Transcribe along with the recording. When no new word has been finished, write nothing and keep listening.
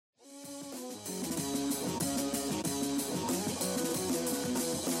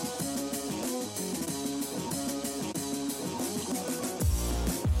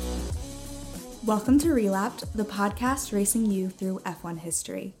Welcome to Relapped, the podcast racing you through F1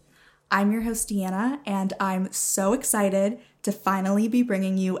 history. I'm your host, Deanna, and I'm so excited to finally be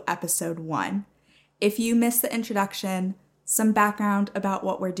bringing you episode 1. If you missed the introduction, some background about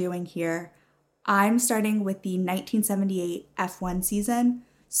what we're doing here. I'm starting with the 1978 F1 season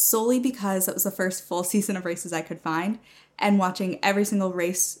solely because it was the first full season of races I could find, and watching every single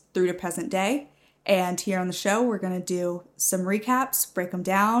race through to present day. And here on the show, we're going to do some recaps, break them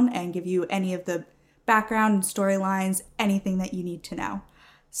down, and give you any of the background and storylines, anything that you need to know.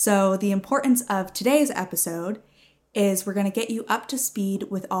 So the importance of today's episode is we're going to get you up to speed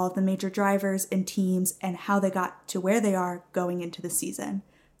with all of the major drivers and teams and how they got to where they are going into the season.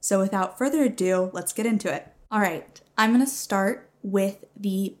 So without further ado, let's get into it. All right, I'm going to start with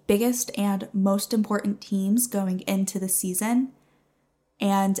the biggest and most important teams going into the season.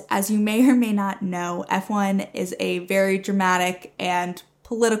 And as you may or may not know, F1 is a very dramatic and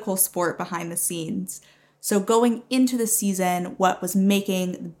political sport behind the scenes. So going into the season, what was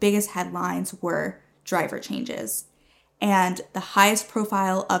making the biggest headlines were driver changes. And the highest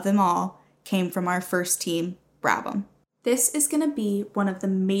profile of them all came from our first team, Brabham. This is going to be one of the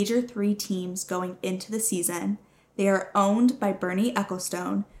major 3 teams going into the season. They are owned by Bernie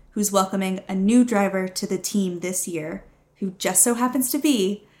Ecclestone, who's welcoming a new driver to the team this year, who just so happens to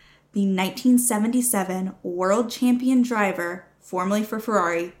be the 1977 world champion driver, formerly for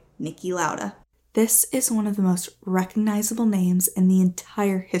Ferrari, Niki Lauda. This is one of the most recognizable names in the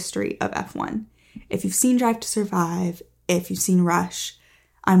entire history of F1. If you've seen Drive to Survive, if you've seen Rush,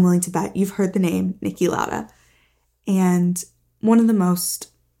 I'm willing to bet you've heard the name Niki Lauda. And one of the most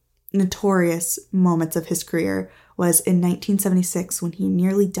notorious moments of his career was in 1976 when he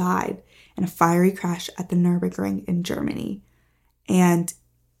nearly died in a fiery crash at the Nürburgring in Germany. And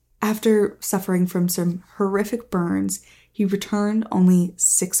after suffering from some horrific burns, he returned only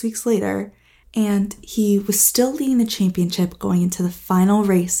 6 weeks later, and he was still leading the championship going into the final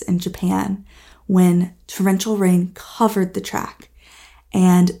race in Japan when torrential rain covered the track.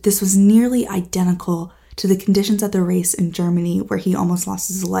 And this was nearly identical to the conditions at the race in Germany where he almost lost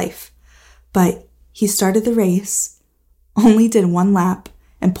his life. But he started the race, only did 1 lap,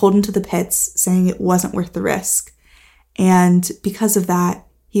 and pulled into the pits, saying it wasn't worth the risk. And because of that,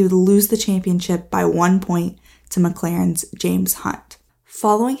 he would lose the championship by 1 point to McLaren's James Hunt.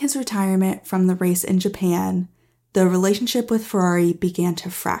 Following his retirement from the race in Japan, the relationship with Ferrari began to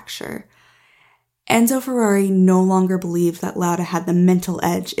fracture. Enzo Ferrari no longer believed that Lauda had the mental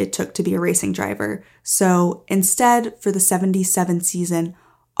edge it took to be a racing driver, so instead, for the 77 season,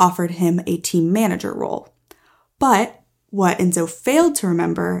 offered him a team manager role. But what Enzo failed to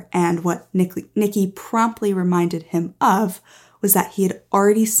remember, and what Niki promptly reminded him of, was that he had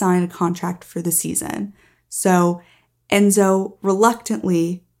already signed a contract for the season. So Enzo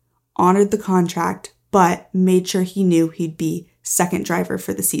reluctantly honored the contract, but made sure he knew he'd be second driver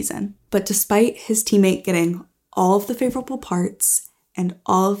for the season. But despite his teammate getting all of the favorable parts and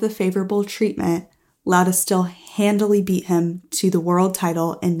all of the favorable treatment, Lauda still handily beat him to the world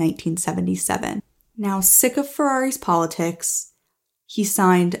title in 1977. Now, sick of Ferrari's politics, he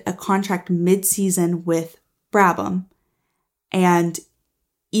signed a contract mid-season with Brabham and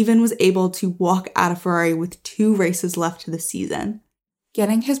even was able to walk out of Ferrari with 2 races left to the season.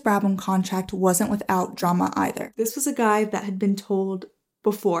 Getting his Brabham contract wasn't without drama either. This was a guy that had been told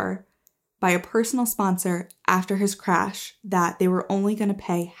before by a personal sponsor after his crash that they were only going to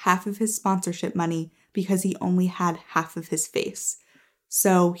pay half of his sponsorship money because he only had half of his face.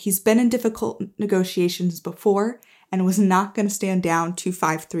 So he's been in difficult negotiations before and was not going to stand down to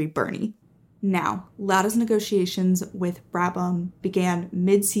 5-3 Bernie. Now, Lauda's negotiations with Brabham began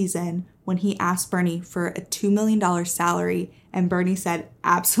mid-season when he asked Bernie for a $2 million salary, and Bernie said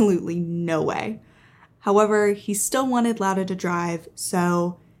absolutely no way. However, he still wanted Lauda to drive,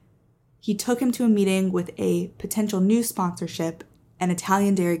 so he took him to a meeting with a potential new sponsorship, an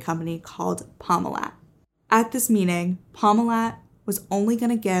Italian dairy company called Parmalat. At this meeting, Parmalat was only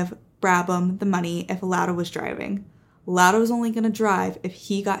going to give Brabham the money if Lauda was driving. Lauda was only going to drive if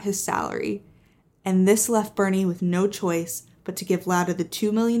he got his salary. And this left Bernie with no choice but to give Lauda the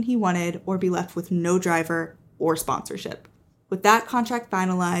 $2 million he wanted or be left with no driver or sponsorship. With that contract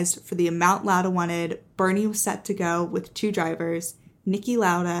finalized for the amount Lauda wanted, Bernie was set to go with 2 drivers, Niki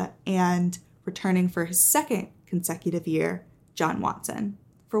Lauda and, returning for his second consecutive year, John Watson.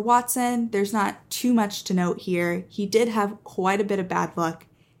 For Watson, there's not too much to note here. He did have quite a bit of bad luck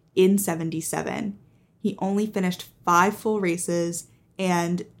in 77. He only finished 5 full races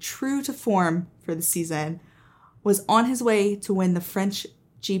and, true to form for the season, was on his way to win the French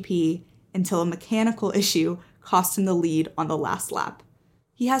GP until a mechanical issue cost him the lead on the last lap.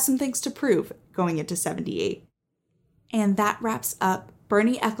 He has some things to prove, going into 78. And that wraps up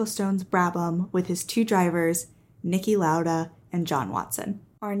Bernie Ecclestone's Brabham with his 2 drivers, Niki Lauda and John Watson.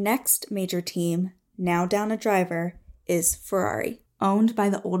 Our next major team, now down a driver, is Ferrari, owned by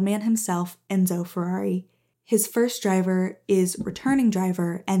the old man himself, Enzo Ferrari. His first driver is returning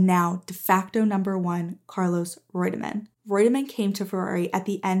driver and now de facto number 1, Carlos Reutemann. Reutemann came to Ferrari at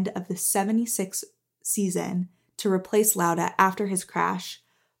the end of the 76 season to replace Lauda after his crash,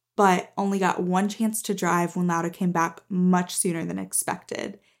 but only got 1 chance to drive when Lauda came back much sooner than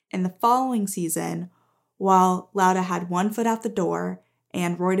expected. In the following season, while Lauda had 1 foot out the door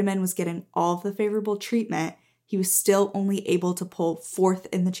and Reutemann was getting all of the favorable treatment, he was still only able to pull 4th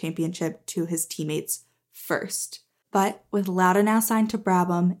in the championship to his teammates' 1st. But with Lauda now signed to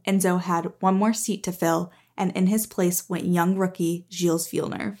Brabham, Enzo had 1 more seat to fill, and in his place went young rookie Gilles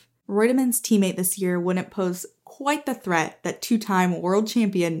Villeneuve. Reutemann's teammate this year wouldn't pose quite the threat that 2-time world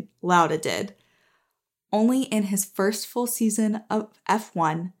champion Lauda did. Only in his first full season of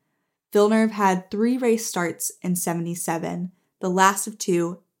F1, Villeneuve had 3 race starts in 77, the last of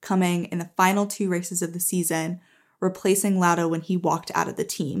 2 coming in the final 2 races of the season, replacing Lauda when he walked out of the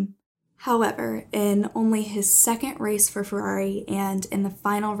team. However, in only his 2nd race for Ferrari and in the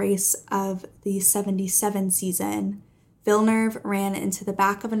final race of the 77 season, Villeneuve ran into the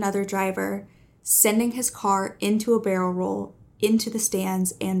back of another driver, sending his car into a barrel roll into the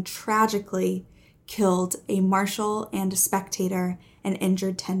stands and tragically killed a marshal and a spectator and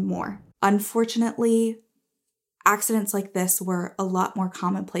injured 10 more. Unfortunately, accidents like this were a lot more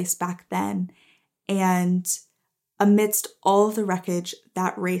commonplace back then, and amidst all of the wreckage,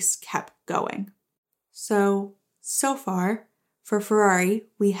 that race kept going. So far, for Ferrari,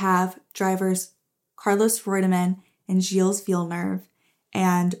 we have drivers Carlos Reutemann and Gilles Villeneuve,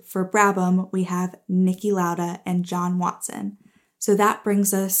 and for Brabham, we have Niki Lauda and John Watson. So that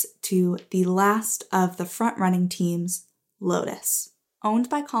brings us to the last of the front-running teams, Lotus. Owned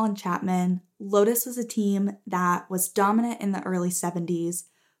by Colin Chapman, Lotus was a team that was dominant in the early 70s,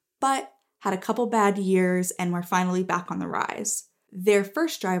 but had a couple bad years and were finally back on the rise. Their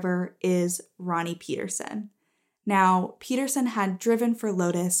first driver is Ronnie Peterson. Now, Peterson had driven for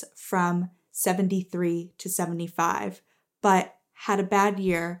Lotus from 73 to 75, but had a bad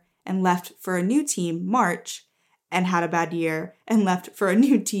year and left for a new team, March, and had a bad year and left for a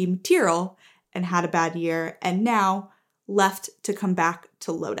new team, Tyrrell, and had a bad year, and now left to come back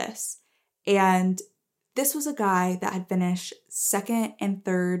to Lotus. And this was a guy that had finished 2nd and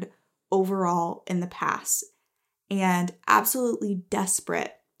 3rd overall in the past, and absolutely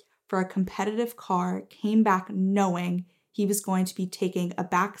desperate for a competitive car, came back knowing he was going to be taking a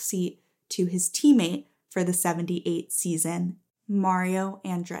back seat to his teammate for the 78 season, Mario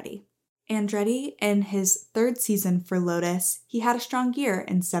Andretti. Andretti, in his 3rd season for Lotus, he had a strong year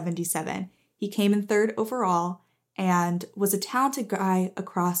in 77. He came in 3rd overall and was a talented guy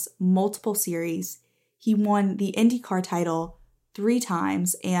across multiple series. He won the IndyCar title 3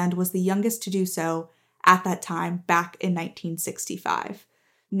 times and was the youngest to do so at that time back in 1965.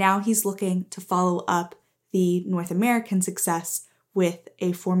 Now he's looking to follow up the North American success with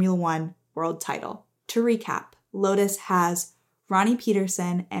a Formula One world title. To recap, Lotus has Ronnie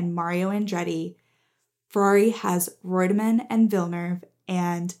Peterson and Mario Andretti. Ferrari has Reutemann and Villeneuve,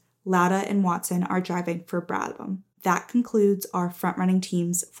 and Lauda and Watson are driving for Brabham. That concludes our front-running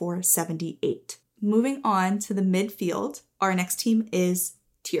teams for 78. Moving on to the midfield, our next team is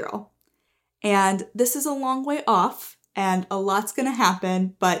Tyrrell. And this is a long way off, and a lot's going to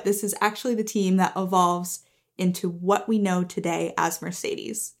happen, but this is actually the team that evolves into what we know today as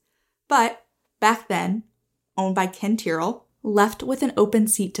Mercedes. But back then, owned by Ken Tyrrell, left with an open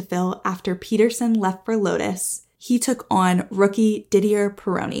seat to fill after Peterson left for Lotus, he took on rookie Didier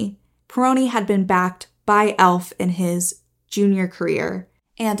Pironi. Pironi had been backed by Elf in his junior career,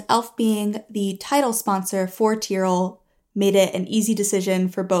 and Elf being the title sponsor for Tyrrell made it an easy decision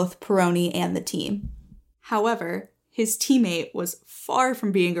for both Pironi and the team. However, his teammate was far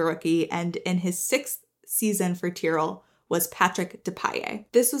from being a rookie, and in his 6th season for Tyrrell was Patrick Depailler.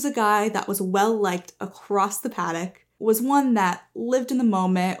 This was a guy that was well-liked across the paddock, was one that lived in the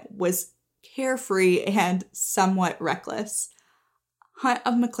moment, was carefree and somewhat reckless. Hunt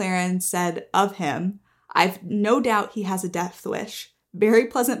of McLaren said of him, "I've no doubt he has a death wish. Very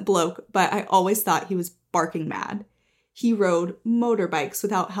pleasant bloke, but I always thought he was barking mad." He rode motorbikes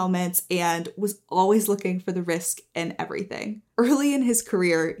without helmets and was always looking for the risk in everything. Early in his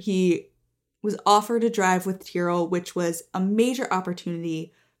career, he was offered a drive with Tyrrell, which was a major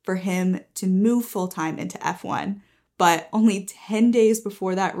opportunity for him to move full-time into F1. But only 10 days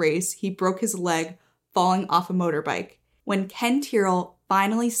before that race, he broke his leg falling off a motorbike. When Ken Tyrrell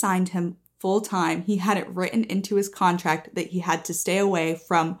finally signed him full time, he had it written into his contract that he had to stay away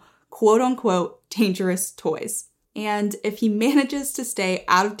from quote-unquote dangerous toys. And if he manages to stay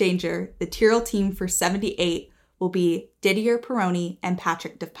out of danger, the Tyrrell team for 78 will be Didier Pironi and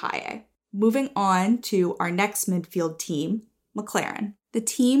Patrick Depailler. Moving on to our next midfield team, McLaren. The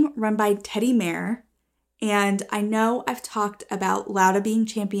team run by Teddy Mayer, and I know I've talked about Lauda being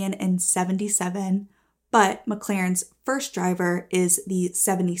champion in 77, but McLaren's first driver is the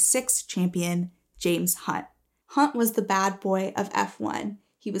 76 champion, James Hunt. Hunt was the bad boy of F1.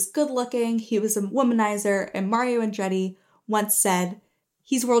 He was good looking, he was a womanizer, and Mario Andretti once said,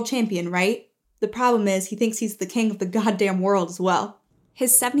 "He's world champion, right? The problem is he thinks he's the king of the goddamn world as well."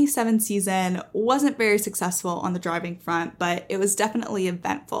 His 77 season wasn't very successful on the driving front, but it was definitely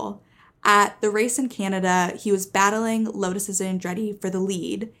eventful. At the race in Canada, he was battling Lotus's Andretti for the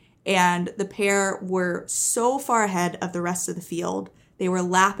lead, and the pair were so far ahead of the rest of the field. They were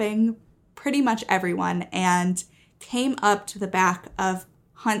lapping pretty much everyone and came up to the back of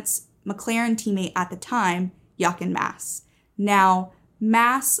Hunt's McLaren teammate at the time, Jochen Mass. Now,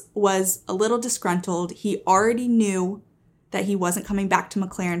 Mass was a little disgruntled. He already knew that he wasn't coming back to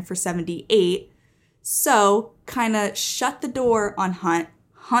McLaren for 78, so kind of shut the door on Hunt.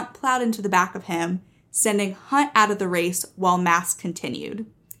 Hunt plowed into the back of him, sending Hunt out of the race while Mass continued.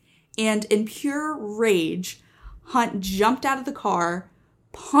 And in pure rage, Hunt jumped out of the car,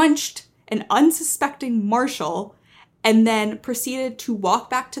 punched an unsuspecting marshal, and then proceeded to walk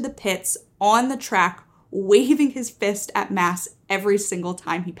back to the pits on the track, waving his fist at Mass every single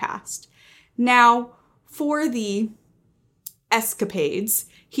time he passed. Now, for the escapades,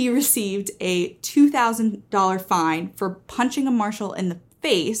 he received a $2,000 fine for punching a marshal in the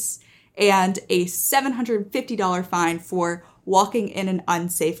face and a $750 fine for walking in an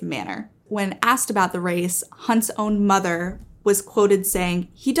unsafe manner. When asked about the race, Hunt's own mother was quoted saying,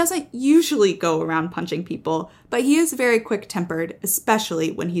 "He doesn't usually go around punching people, but he is very quick-tempered,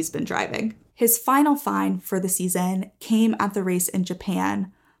 especially when he's been driving." His final fine for the season came at the race in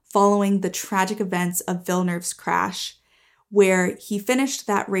Japan, following the tragic events of Villeneuve's crash, where he finished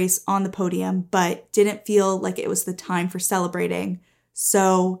that race on the podium but didn't feel like it was the time for celebrating,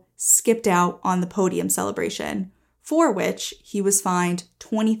 so skipped out on the podium celebration, for which he was fined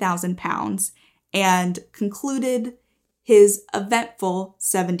 £20,000 and concluded his eventful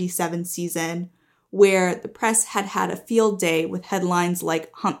 77 season, where the press had had a field day with headlines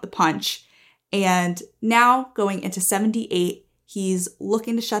like Hunt the Punch. And now going into 78, he's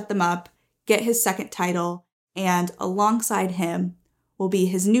looking to shut them up, get his second title, and alongside him will be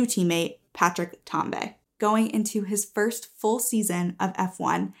his new teammate, Patrick Tambay. Going into his first full season of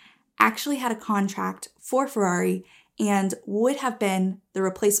F1, actually had a contract for Ferrari and would have been the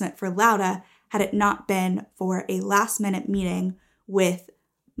replacement for Lauda had it not been for a last-minute meeting with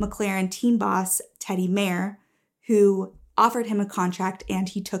McLaren team boss Teddy Mayer, who offered him a contract and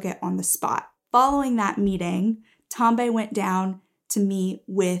he took it on the spot. Following that meeting, Tambay went down to meet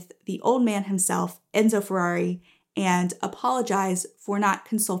with the old man himself, Enzo Ferrari, and apologize for not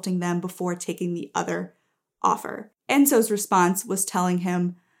consulting them before taking the other offer. Enzo's response was telling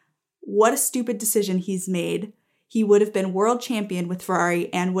him what a stupid decision he's made. He would have been world champion with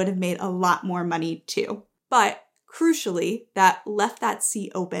Ferrari and would have made a lot more money too. But crucially, that left that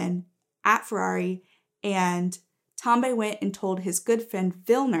seat open at Ferrari, and Tambay went and told his good friend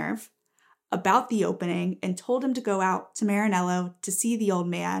Villeneuve about the opening and told him to go out to Maranello to see the old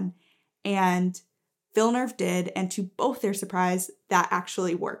man, and Villeneuve did, and to both their surprise, that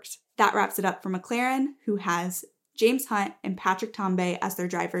actually worked. That wraps it up for McLaren, who has James Hunt and Patrick Tambay as their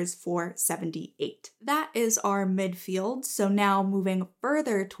drivers for 78. That is our midfield, so now moving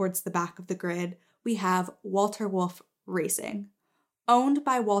further towards the back of the grid, we have Walter Wolf Racing. Owned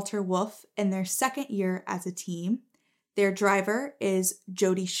by Walter Wolf in their second year as a team, their driver is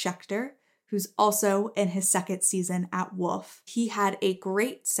Jody Scheckter, who's also in his second season at Wolf. He had a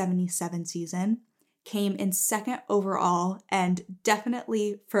great 77 season, came in second overall, and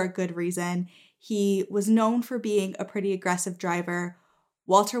definitely for a good reason. He was known for being a pretty aggressive driver.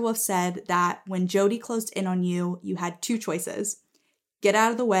 Walter Wolf said that when Jody closed in on you, you had two choices: get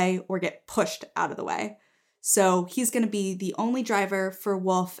out of the way or get pushed out of the way. So he's going to be the only driver for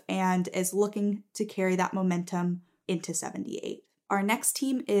Wolf and is looking to carry that momentum into 78. Our next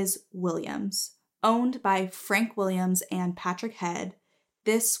team is Williams, owned by Frank Williams and Patrick Head.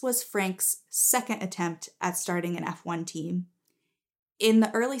 This was Frank's second attempt at starting an F1 team. In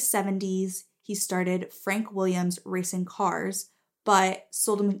the early 70s, he started Frank Williams Racing Cars, but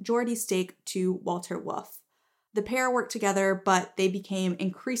sold a majority stake to Walter Wolf. The pair worked together, but they became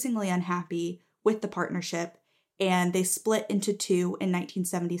increasingly unhappy with the partnership, and they split into two in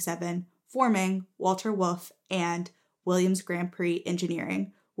 1977, forming Walter Wolf and Williams Grand Prix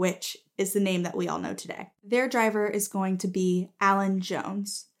Engineering, which is the name that we all know today. Their driver is going to be Alan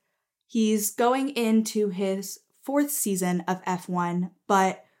Jones. He's going into his 4th season of F1,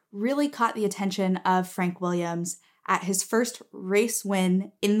 but really caught the attention of Frank Williams at his first race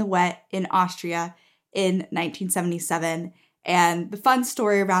win in the wet in Austria in 1977. And the fun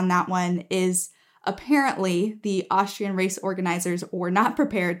story around that one is apparently the Austrian race organizers were not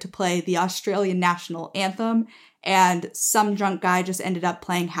prepared to play the Australian national anthem, and some drunk guy just ended up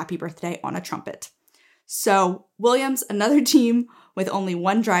playing Happy Birthday on a trumpet. So Williams, another team with only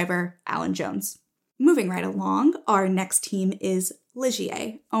one driver, Alan Jones. Moving right along, our next team is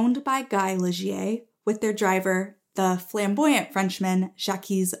Ligier, owned by Guy Ligier, with their driver, the flamboyant Frenchman Jacques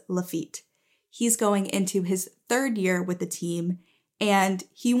Laffite. He's going into his 3rd year with the team, and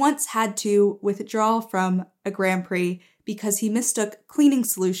he once had to withdraw from a Grand Prix because he mistook cleaning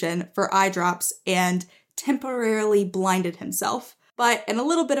solution for eye drops and temporarily blinded himself. But in a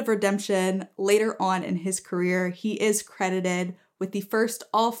little bit of redemption, later on in his career, he is credited with the first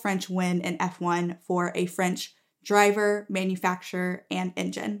all-French win in F1 for a French driver, manufacturer, and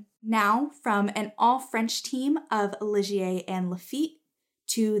engine. Now, from an all-French team of Ligier and Laffite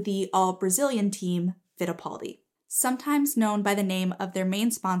to the all-Brazilian team, Fittipaldi. Sometimes known by the name of their main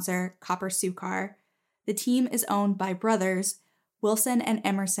sponsor, Copersucar, the team is owned by brothers Wilson and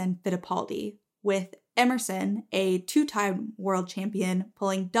Emerson Fittipaldi, with Emerson, a 2-time world champion,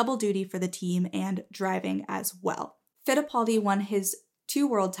 pulling double duty for the team and driving as well. Fittipaldi won his 2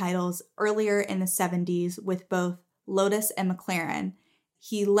 world titles earlier in the 70s with both Lotus and McLaren.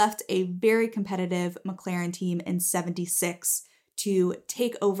 He left a very competitive McLaren team in 76 to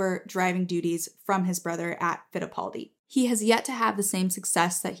take over driving duties from his brother at Fittipaldi. He has yet to have the same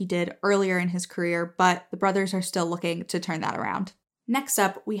success that he did earlier in his career, but the brothers are still looking to turn that around. Next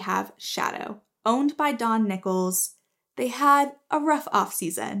up, we have Shadow. Owned by Don Nichols, they had a rough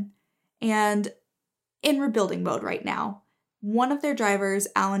offseason and in rebuilding mode right now. One of their drivers,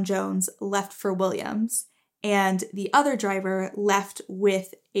 Alan Jones, left for Williams, and the other driver left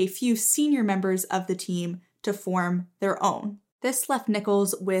with a few senior members of the team to form their own. This left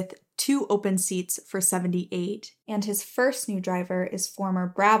Nichols with 2 open seats for 78, and his first new driver is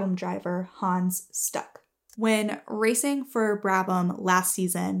former Brabham driver Hans Stuck. When racing for Brabham last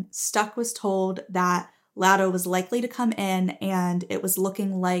season, Stuck was told that Lauda was likely to come in and it was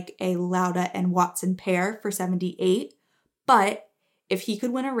looking like a Lauda and Watson pair for 78, but if he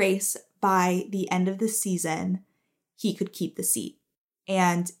could win a race by the end of the season, he could keep the seat.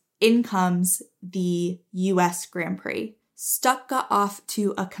 And in comes the US Grand Prix. Stuck got off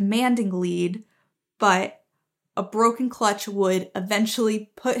to a commanding lead, but a broken clutch would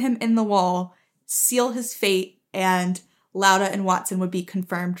eventually put him in the wall, seal his fate, and Lauda and Watson would be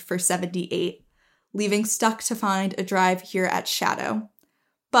confirmed for 78, leaving Stuck to find a drive here at Shadow.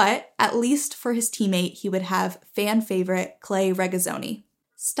 But at least for his teammate, he would have fan favorite Clay Regazzoni.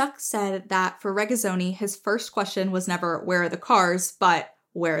 Stuck said that for Regazzoni, his first question was never, where are the cars, but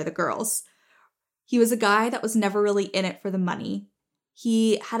where are the girls? He was a guy that was never really in it for the money.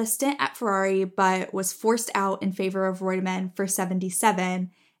 He had a stint at Ferrari, but was forced out in favor of Reutemann for 77,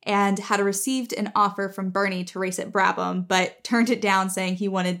 and had received an offer from Bernie to race at Brabham, but turned it down saying he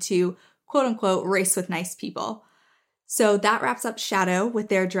wanted to, quote-unquote, race with nice people. So that wraps up Shadow with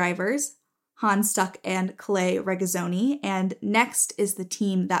their drivers, Hans Stuck and Clay Regazzoni, and next is the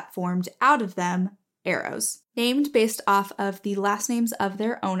team that formed out of them, Arrows. Named based off of the last names of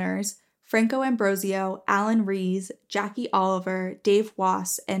their owners, Franco Ambrosio, Alan Rees, Jackie Oliver, Dave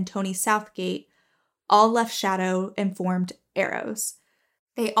Wass, and Tony Southgate all left Shadow and formed Arrows.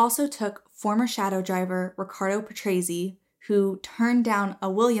 They also took former Shadow driver Riccardo Patrese, who turned down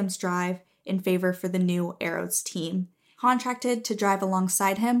a Williams drive in favor for the new Arrows team. Contracted to drive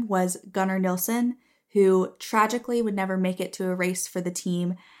alongside him was Gunnar Nilsson, who tragically would never make it to a race for the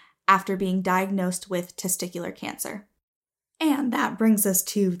team after being diagnosed with testicular cancer. And that brings us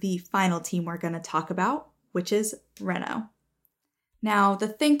to the final team we're going to talk about, which is Renault. Now, the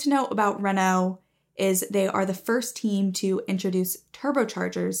thing to note about Renault is they are the first team to introduce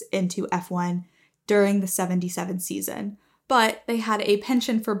turbochargers into F1 during the 77 season, but they had a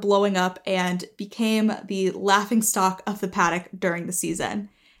penchant for blowing up and became the laughingstock of the paddock during the season.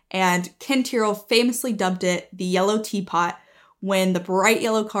 And Ken Tyrrell famously dubbed it the yellow teapot when the bright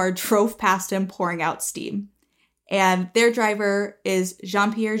yellow car drove past him pouring out steam. And their driver is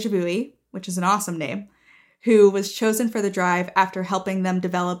Jean-Pierre Jabouille, which is an awesome name, who was chosen for the drive after helping them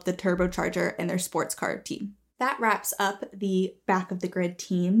develop the turbocharger in their sports car team. That wraps up the back of the grid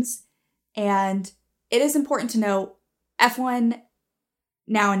teams. And it is important to note F1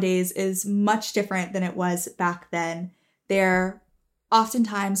 nowadays is much different than it was back then. There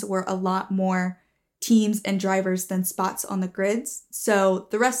oftentimes were a lot more teams and drivers than spots on the grids. So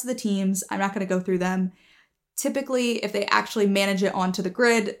the rest of the teams, I'm not going to go through them. Typically, if they actually manage it onto the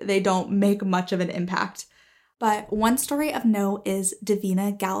grid, they don't make much of an impact. But one story of note is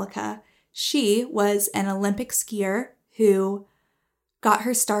Davina Gallica. She was an Olympic skier who got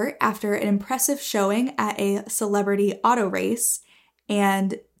her start after an impressive showing at a celebrity auto race.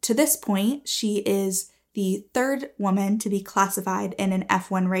 And to this point, she is the third woman to be classified in an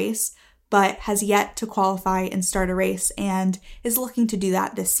F1 race, but has yet to qualify and start a race and is looking to do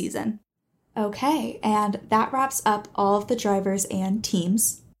that this season. Okay, and that wraps up all of the drivers and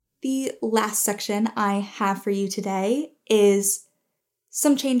teams. The last section I have for you today is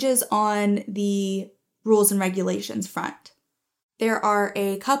some changes on the rules and regulations front. There are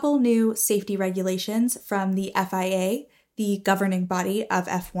a couple new safety regulations from the FIA, the governing body of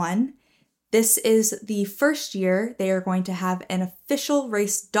F1. This is the first year they are going to have an official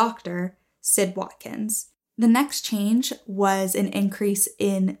race doctor, Sid Watkins. The next change was an increase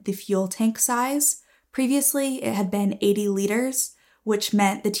in the fuel tank size. Previously, it had been 80 liters, which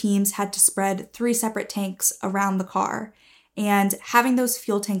meant the teams had to spread 3 separate tanks around the car. And having those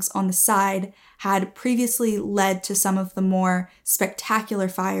fuel tanks on the side had previously led to some of the more spectacular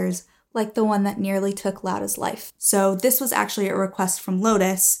fires, like the one that nearly took Lauda's life. So this was actually a request from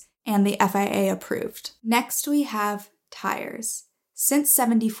Lotus, and the FIA approved. Next, we have tires. Since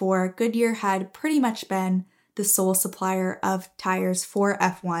 '74, Goodyear had pretty much been the sole supplier of tires for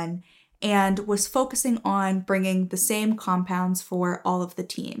F1 and was focusing on bringing the same compounds for all of the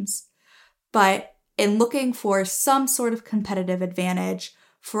teams. But in looking for some sort of competitive advantage,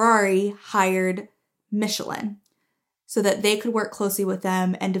 Ferrari hired Michelin so that they could work closely with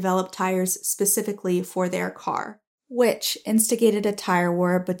them and develop tires specifically for their car, which instigated a tire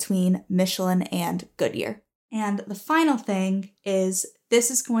war between Michelin and Goodyear. And the final thing is this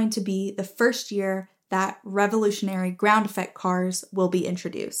is going to be the first year that revolutionary ground effect cars will be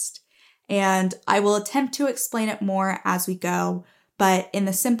introduced. And I will attempt to explain it more as we go, but in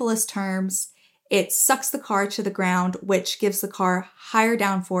the simplest terms, it sucks the car to the ground, which gives the car higher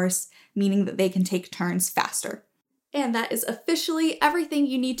downforce, meaning that they can take turns faster. And that is officially everything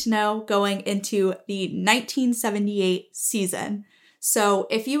you need to know going into the 1978 season. So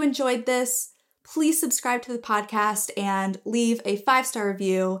if you enjoyed this, please subscribe to the podcast and leave a 5-star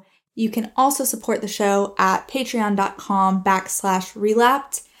review. You can also support the show at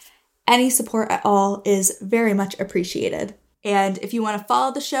patreon.com/relapped. Any support at all is very much appreciated. And if you want to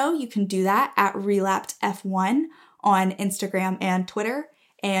follow the show, you can do that at RelappedF1 on Instagram and Twitter.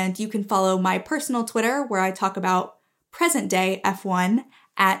 And you can follow my personal Twitter where I talk about present day F1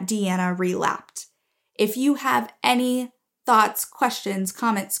 at Deanna Relapped. If you have any thoughts, questions,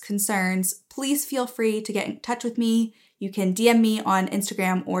 comments, concerns, please feel free to get in touch with me. You can DM me on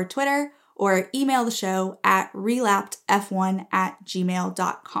Instagram or Twitter or email the show at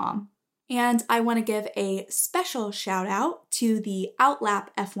relappedf1@gmail.com. And I want to give a special shout out to the Outlap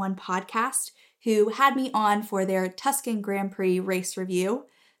F1 podcast who had me on for their Tuscan Grand Prix race review.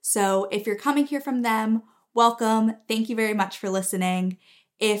 So if you're coming here from them, welcome. Thank you very much for listening.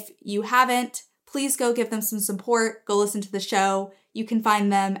 If you haven't, please go give them some support. Go listen to the show. You can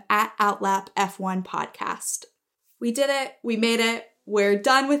find them at Outlap F1 podcast. We did it. We made it. We're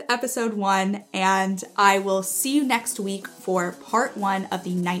done with episode 1, and I will see you next week for part 1 of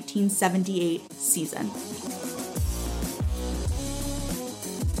the 1978 season.